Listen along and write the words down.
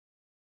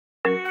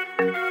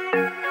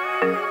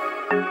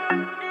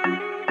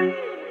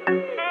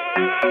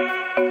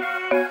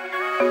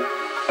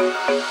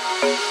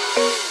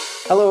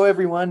Hello,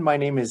 everyone. My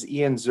name is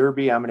Ian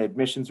Zerbe. I'm an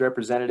admissions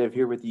representative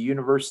here with the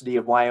University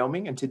of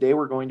Wyoming, and today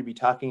we're going to be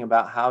talking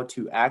about how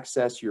to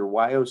access your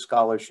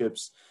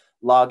WyoScholarships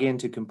login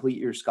to complete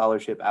your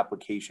scholarship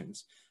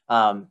applications.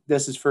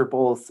 This is for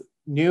both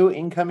new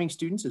incoming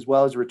students as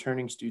well as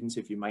returning students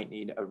if you might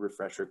need a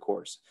refresher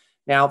course.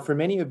 Now, for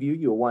many of you,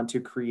 you'll want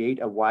to create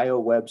a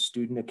WyoWeb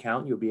student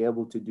account. You'll be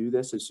able to do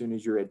this as soon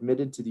as you're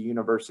admitted to the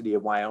University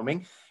of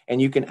Wyoming,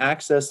 and you can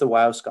access the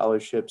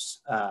WyoScholarships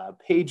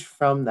page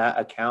from that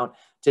account.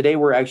 Today,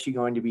 we're actually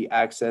going to be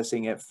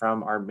accessing it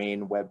from our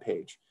main web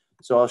page.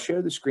 So I'll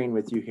share the screen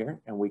with you here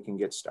and we can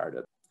get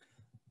started.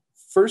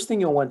 First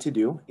thing you'll want to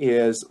do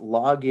is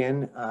log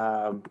in.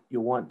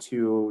 You'll want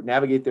to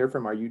navigate there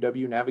from our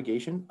UW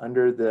navigation.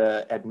 Under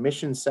the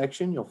admissions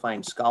section, you'll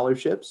find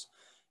scholarships.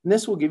 And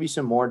this will give you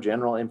some more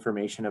general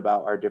information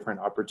about our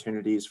different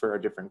opportunities for our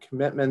different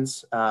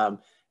commitments and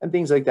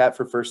things like that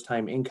for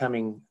first-time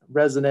incoming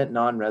resident,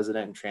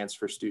 non-resident, and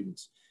transfer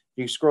students.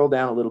 If you scroll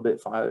down a little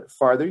bit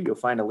farther, you'll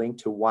find a link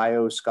to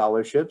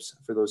WyoScholarships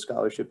for those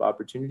scholarship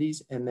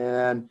opportunities. And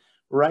then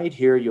right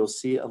here, you'll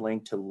see a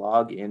link to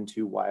log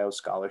into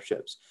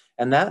WyoScholarships.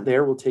 And that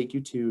there will take you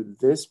to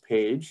this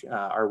page,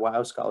 our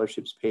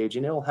WyoScholarships page,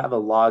 and it'll have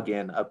a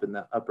login up in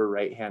the upper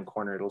right-hand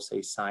corner. It'll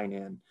say sign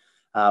in.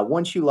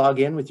 Once you log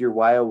in with your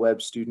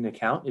WyoWeb student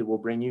account, it will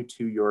bring you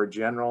to your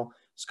general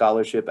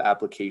scholarship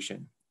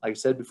application. Like I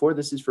said before,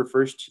 this is for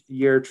first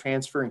year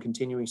transfer and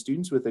continuing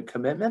students with a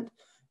commitment.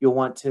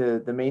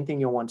 The main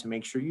thing you'll want to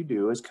make sure you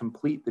do is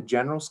complete the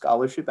general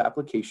scholarship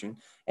application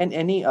and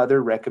any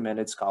other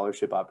recommended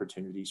scholarship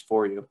opportunities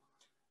for you.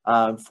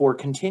 For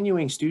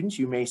continuing students,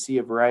 you may see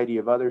a variety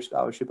of other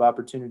scholarship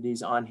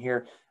opportunities on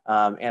here,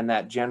 and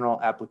that general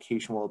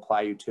application will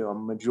apply you to a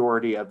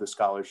majority of the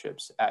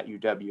scholarships at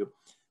UW.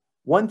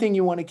 One thing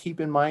you want to keep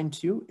in mind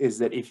too is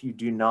that if you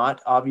do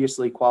not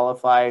obviously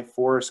qualify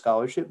for a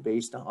scholarship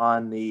based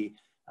on the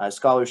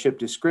scholarship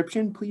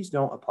description, please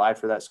don't apply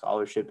for that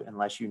scholarship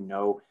unless you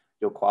know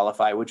you'll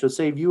qualify, which will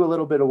save you a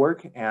little bit of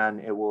work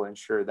and it will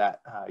ensure that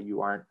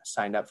you aren't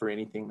signed up for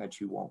anything that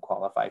you won't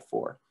qualify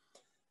for.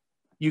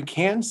 You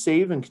can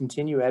save and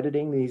continue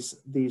editing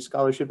these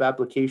scholarship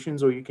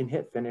applications, or you can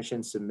hit finish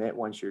and submit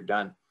once you're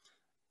done.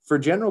 For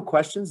general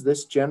questions,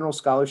 this general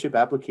scholarship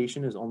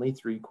application is only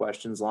 3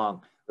 questions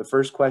long. The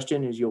first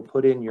question is you'll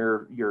put in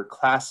your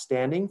class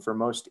standing. For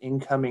most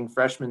incoming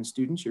freshman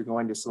students, you're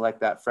going to select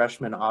that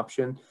freshman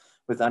option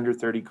with under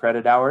 30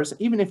 credit hours.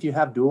 Even if you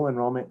have dual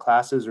enrollment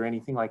classes or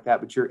anything like that,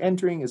 but you're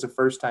entering as a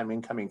first-time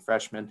incoming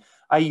freshman,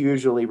 I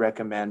usually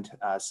recommend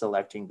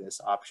selecting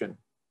this option.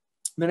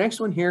 The next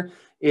one here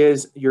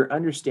is your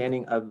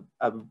understanding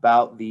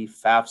about the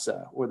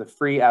FAFSA, or the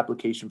Free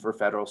Application for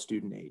Federal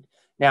Student Aid.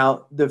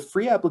 Now, the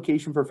free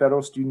application for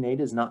federal student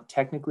aid is not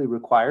technically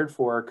required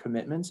for our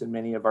commitments in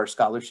many of our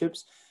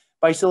scholarships.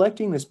 By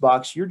selecting this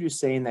box, you're just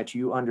saying that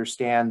you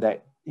understand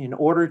that in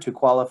order to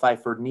qualify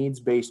for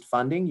needs-based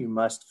funding, you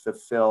must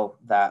fill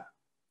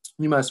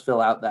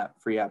out that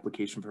free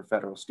application for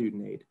federal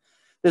student aid.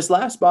 This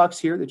last box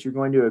here that you're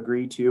going to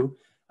agree to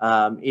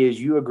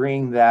is you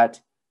agreeing that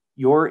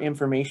your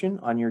information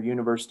on your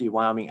University of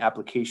Wyoming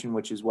application,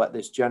 which is what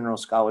this general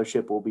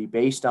scholarship will be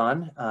based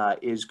on,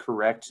 is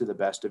correct to the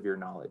best of your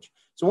knowledge.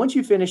 So once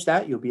you finish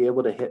that, you'll be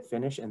able to hit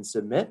finish and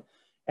submit,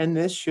 and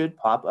this should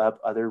pop up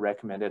other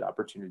recommended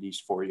opportunities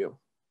for you.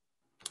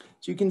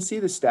 So you can see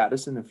the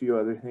status and a few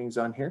other things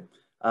on here.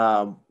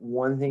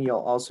 One thing you'll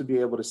also be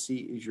able to see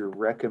is your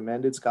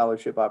recommended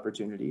scholarship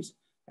opportunities,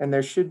 and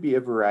there should be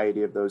a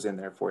variety of those in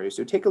there for you.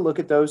 So take a look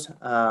at those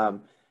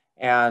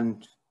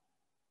and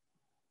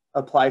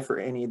apply for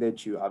any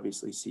that you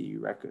obviously see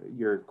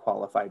you're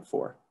qualified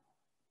for.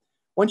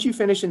 Once you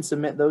finish and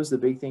submit those, the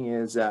big thing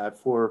is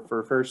for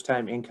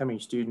first-time incoming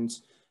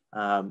students,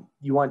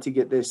 you want to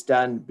get this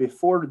done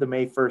before the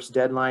May 1st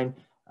deadline.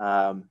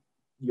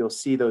 You'll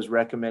see those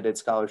recommended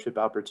scholarship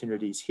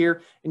opportunities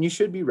here, and you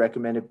should be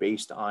recommended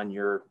based on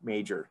your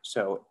major.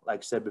 So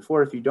like I said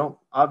before, if you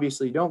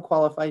obviously don't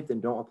qualify,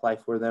 then don't apply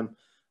for them,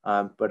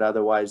 but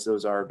otherwise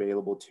those are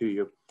available to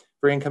you.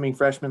 For incoming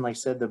freshmen, like I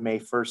said, the May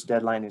 1st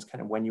deadline is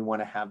kind of when you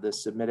want to have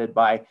this submitted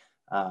by.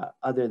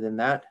 Other than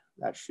that,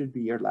 that should be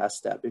your last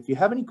step. If you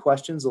have any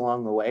questions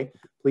along the way,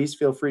 please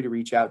feel free to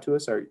reach out to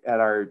us at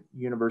our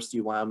University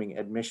of Wyoming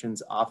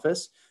admissions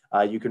office.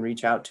 You can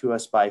reach out to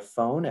us by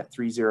phone at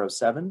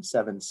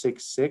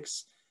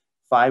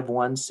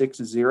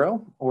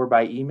 307-766-5160 or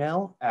by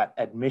email at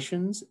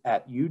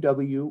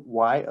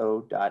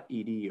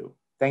admissions@uwyo.edu.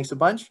 Thanks a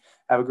bunch.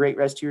 Have a great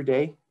rest of your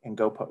day, and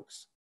go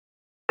Pokes.